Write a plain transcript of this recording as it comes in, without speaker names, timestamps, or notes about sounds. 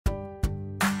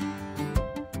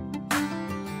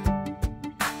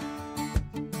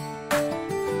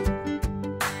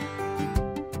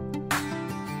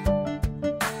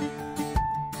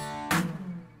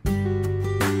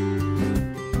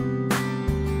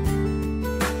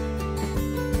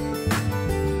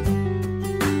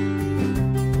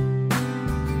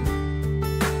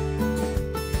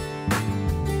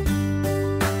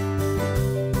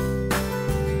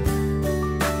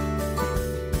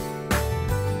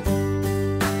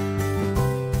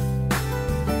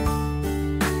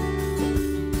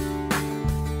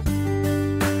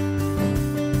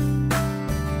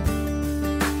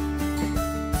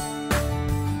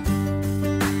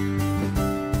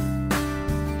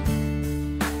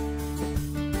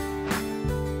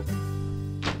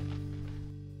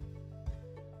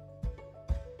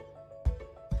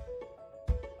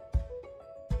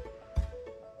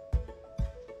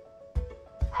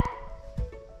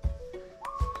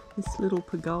This little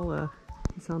pergola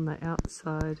is on the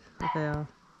outside of our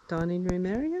dining room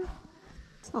area.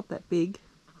 It's not that big,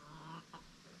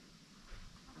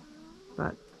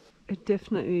 but it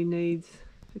definitely needs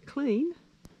a clean.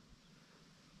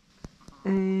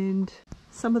 And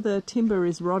some of the timber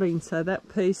is rotting, so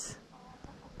that piece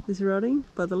is rotting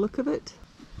by the look of it.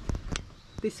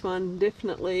 This one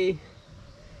definitely,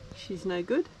 she's no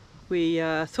good. We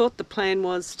thought the plan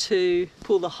was to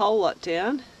pull the whole lot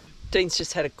down. Dean's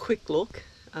just had a quick look.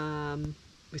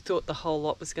 We thought the whole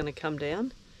lot was going to come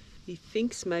down. He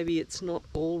thinks maybe it's not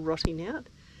all rotting out.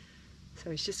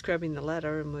 So he's just grabbing the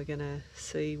ladder and we're going to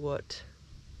see what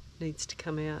needs to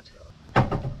come out.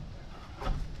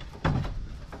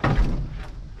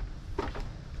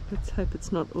 Let's hope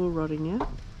it's not all rotting out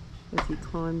as he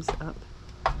climbs up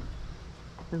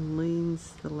and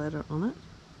leans the ladder on it.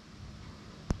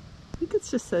 I think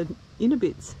it's just the inner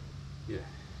bits. Yeah.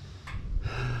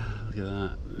 Look at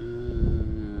that.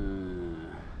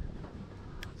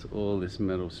 It's all this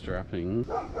metal strapping.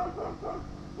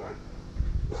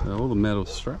 So all the metal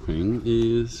strapping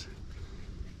is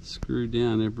screwed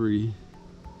down every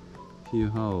few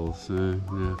holes. So I'm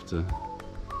going to have to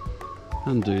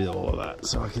undo all of that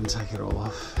so I can take it all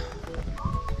off.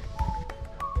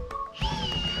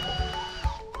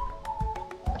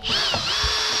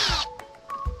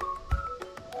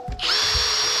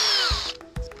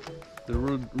 The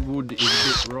wood is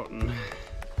a bit rotten.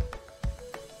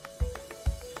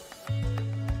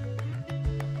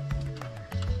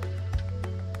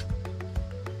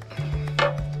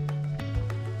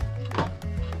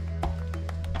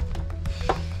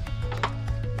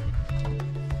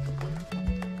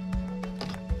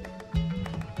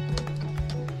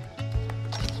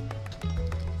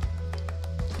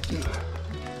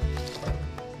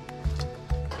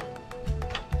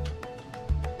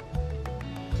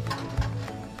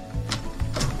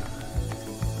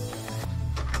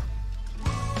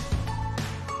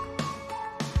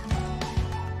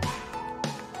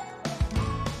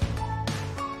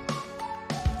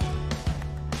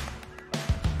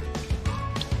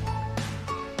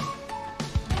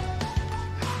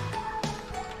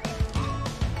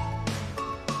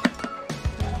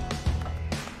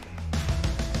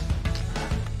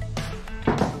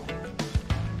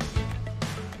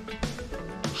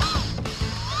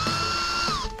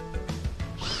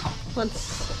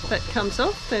 Once that comes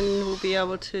off, then we'll be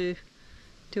able to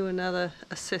do another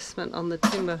assessment on the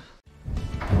timber.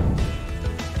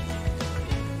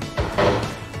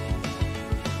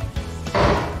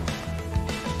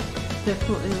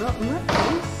 Definitely rotten, that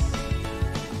piece.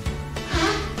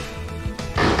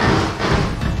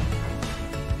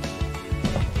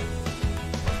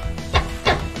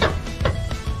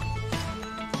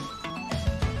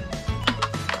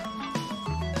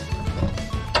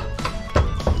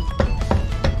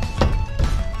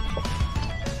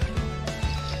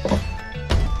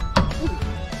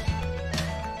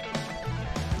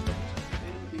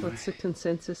 What's the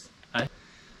consensus? Hey,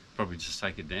 probably just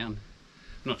take it down.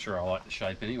 I'm not sure I like the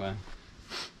shape anyway.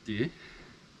 Do you?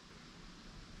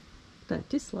 Don't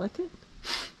dislike it.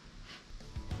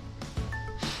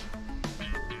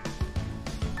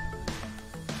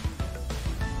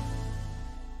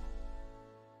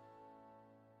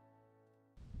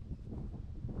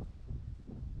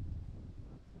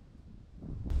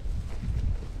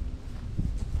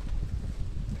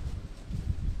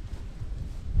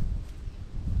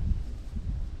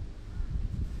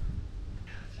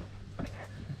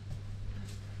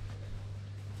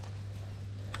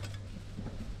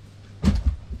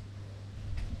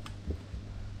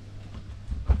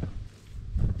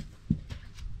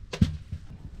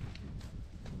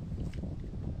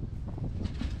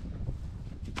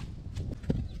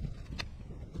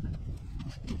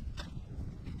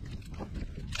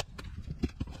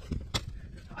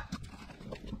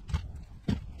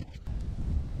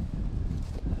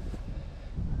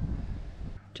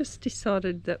 Just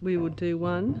decided that we would do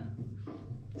one,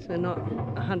 so not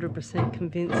 100%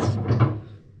 convinced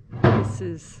this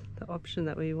is the option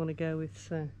that we want to go with.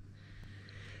 So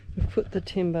we've put the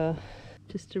timber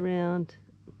just around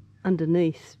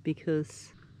underneath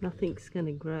because nothing's going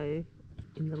to grow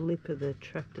in the lip of the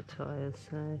tractor tyre,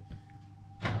 so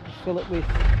fill it with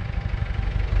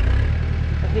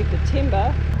a heap of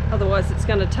timber, otherwise it's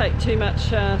going to take too much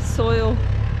soil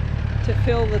to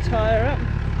fill the tyre up.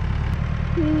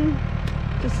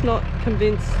 Just not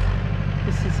convinced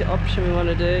this is the option we want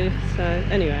to do, so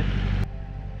anyway.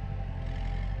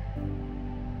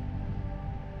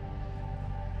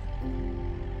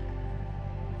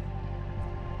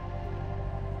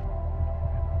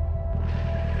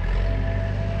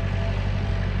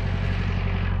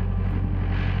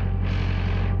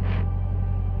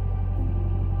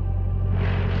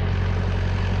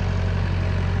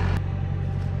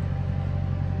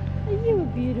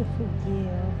 beautiful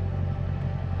gear.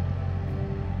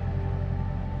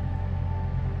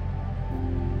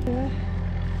 Yeah.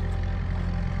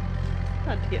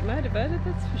 Hard to get motivated,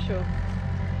 that's for sure.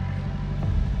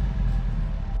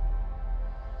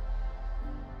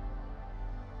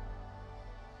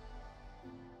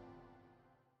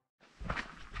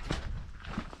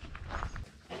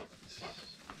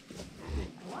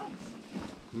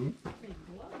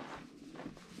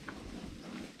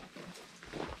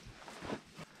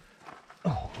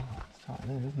 Oh, it's tight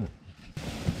there, isn't it?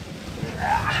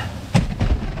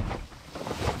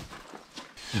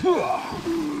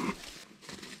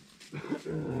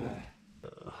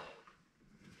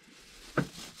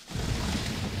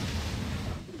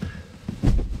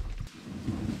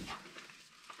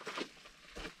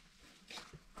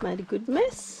 Made a good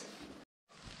mess.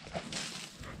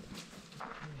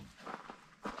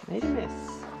 Made a mess.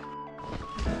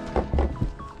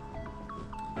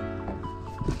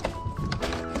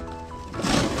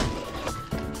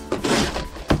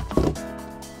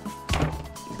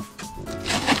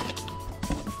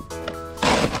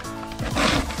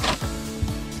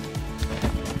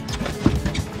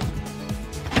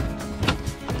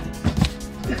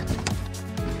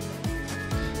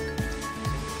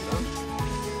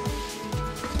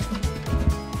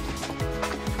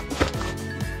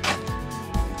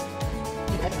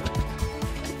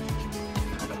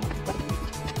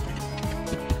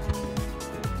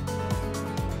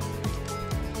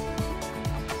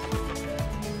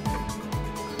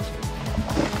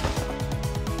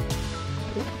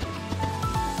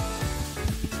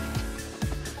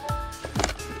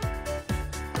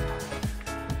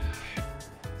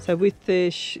 So with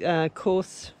the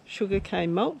coarse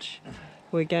sugarcane mulch,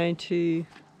 we're going to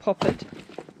pop it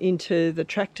into the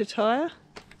tractor tyre.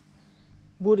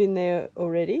 Wood in there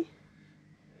already.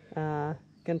 Going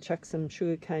to chuck some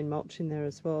sugarcane mulch in there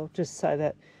as well, just so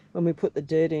that when we put the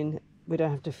dirt in, we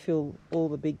don't have to fill all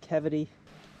the big cavity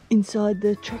inside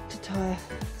the tractor tyre.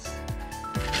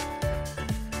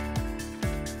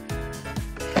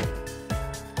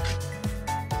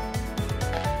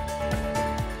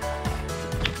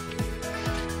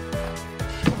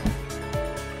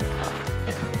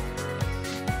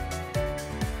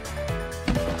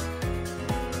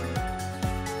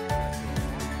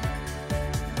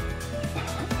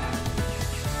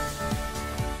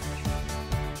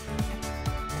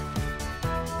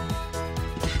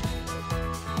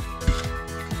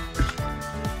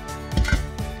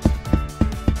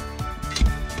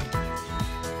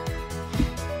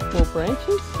 More branches,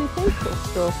 do you think, or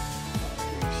straw?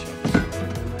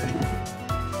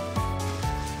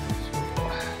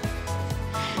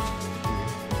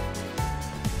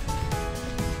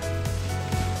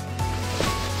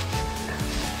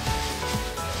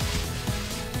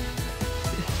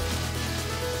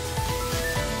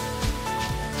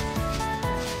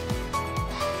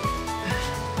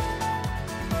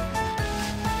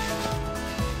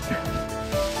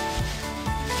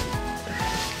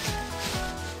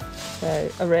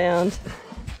 So around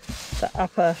the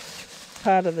upper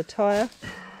part of the tyre,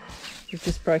 we've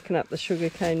just broken up the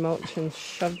sugarcane mulch and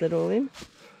shoved it all in.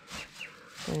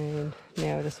 And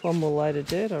now just one more load of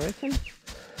dirt, I reckon.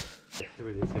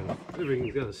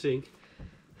 Everything's gonna sink.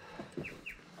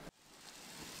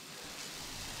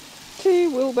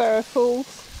 2 wheelbarrow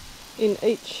fulls in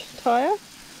each tyre.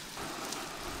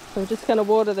 So we're just going to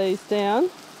water these down,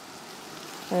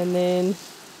 and then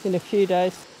in a few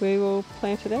days we will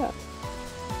plant it out.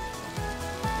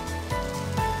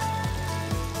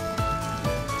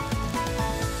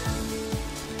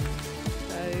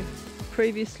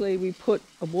 Previously we put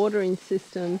a watering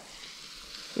system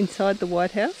inside the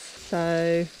White House,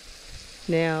 so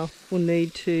now we'll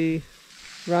need to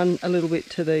run a little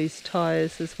bit to these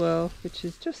tyres as well, which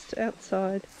is just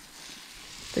outside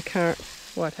the current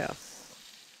White House.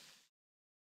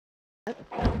 Anyway,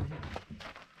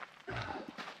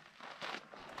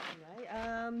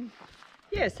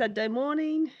 yeah, Saturday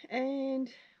morning, and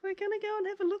we're going to go and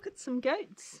have a look at some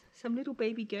goats, some little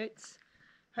baby goats.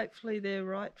 Hopefully they're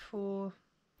right for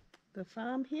the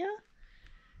farm here,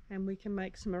 and we can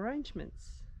make some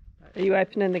arrangements. Are you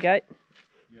opening the gate?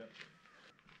 Yep.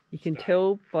 You can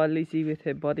tell by Lizzie with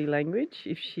her body language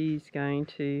if she's going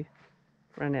to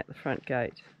run out the front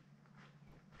gate.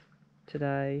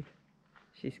 Today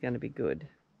she's going to be good.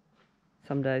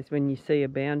 Some days when you see her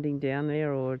bounding down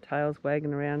there or her tail's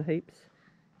wagging around heaps,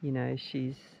 you know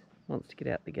she's wants to get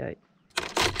out the gate.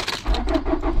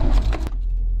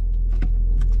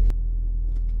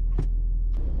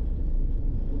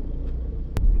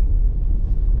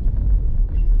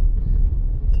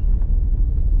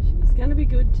 She's going to be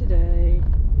good today.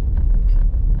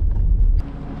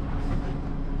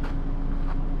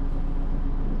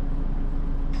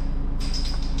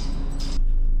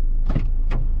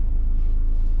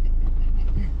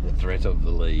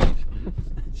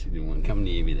 You didn't want to come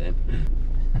near me then.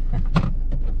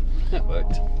 That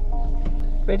worked.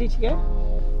 Ready to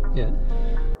go? Yeah.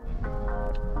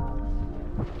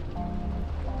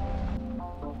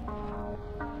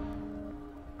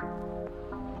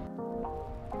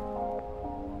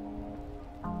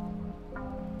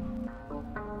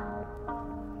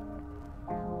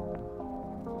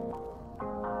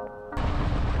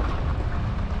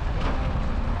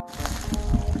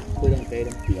 We don't feed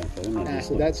them. You don't feed them. Nah,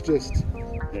 so that's just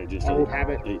old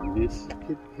habit. Eating this.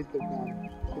 Hit the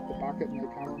bucket and they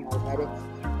come from old habit.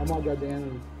 I might go down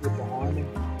and get behind them.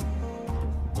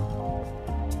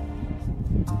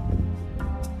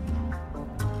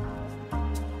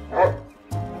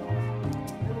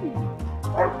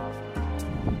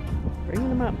 Bringing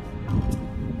them up.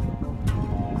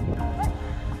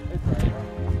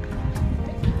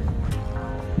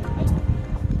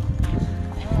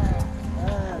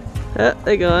 Oh,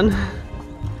 they're gone.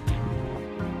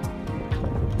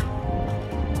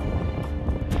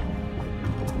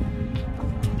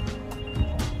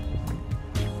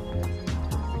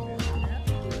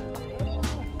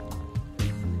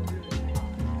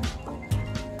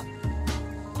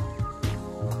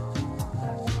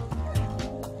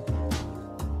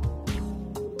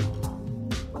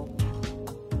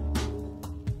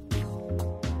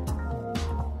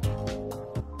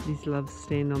 These loves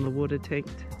stand on the water tank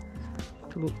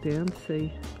to look down,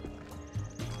 see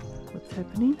what's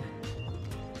happening.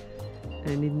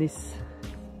 And in this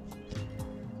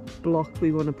block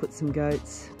we want to put some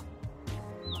goats,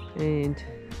 and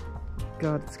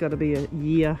God, it's got to be a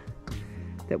year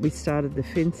that we started the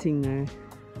fencing though,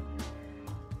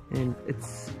 and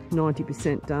it's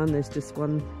 90% done. There's just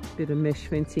one bit of mesh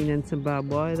fencing and some barbed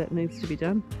wire that needs to be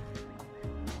done.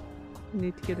 We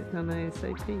need to get it done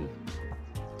ASAP.